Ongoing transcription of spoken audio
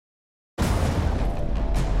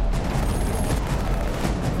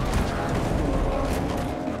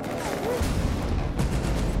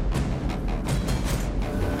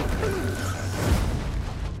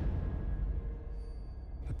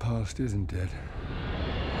ghost isn't dead.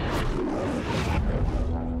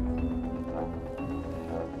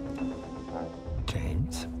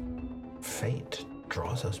 James, fate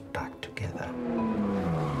draws us back together.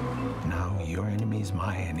 Now your enemy is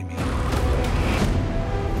my enemy.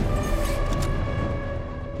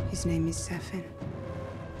 His name is Sefin.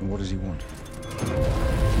 And what does he want?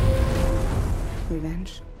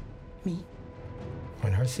 Revenge. Me.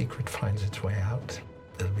 When her secret finds its way out,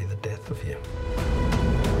 it'll be the death of you.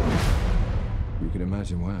 You can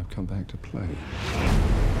imagine why I've come back to play.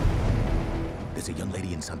 There's a young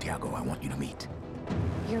lady in Santiago I want you to meet.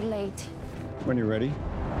 You're late. When you're ready.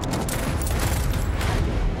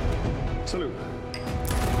 Salute.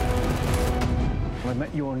 I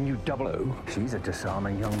met your new 00. She's a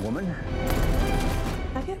disarming young woman.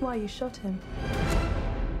 I get why you shot him.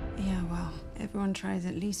 Yeah, well, everyone tries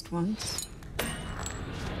at least once.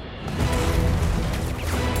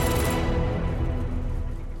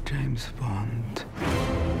 James Bond.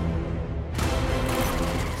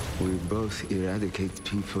 We both eradicate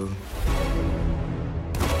people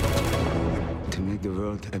to make the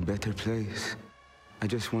world a better place. I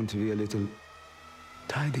just want to be a little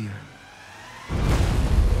tidier.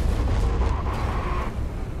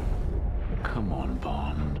 Come on,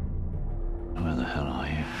 Bond. Where the hell are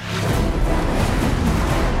you?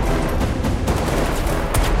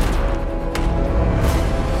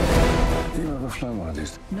 Have you ever flown one of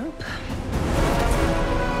these? Nope.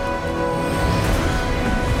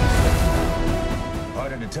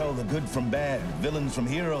 Harder to tell the good from bad, villains from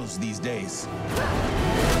heroes these days.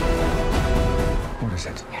 What is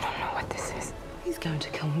it? You don't know what this is. He's going to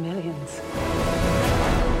kill millions.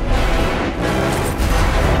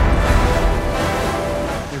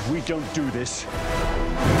 If we don't do this,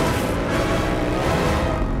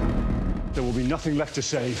 there will be nothing left to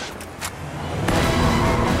save.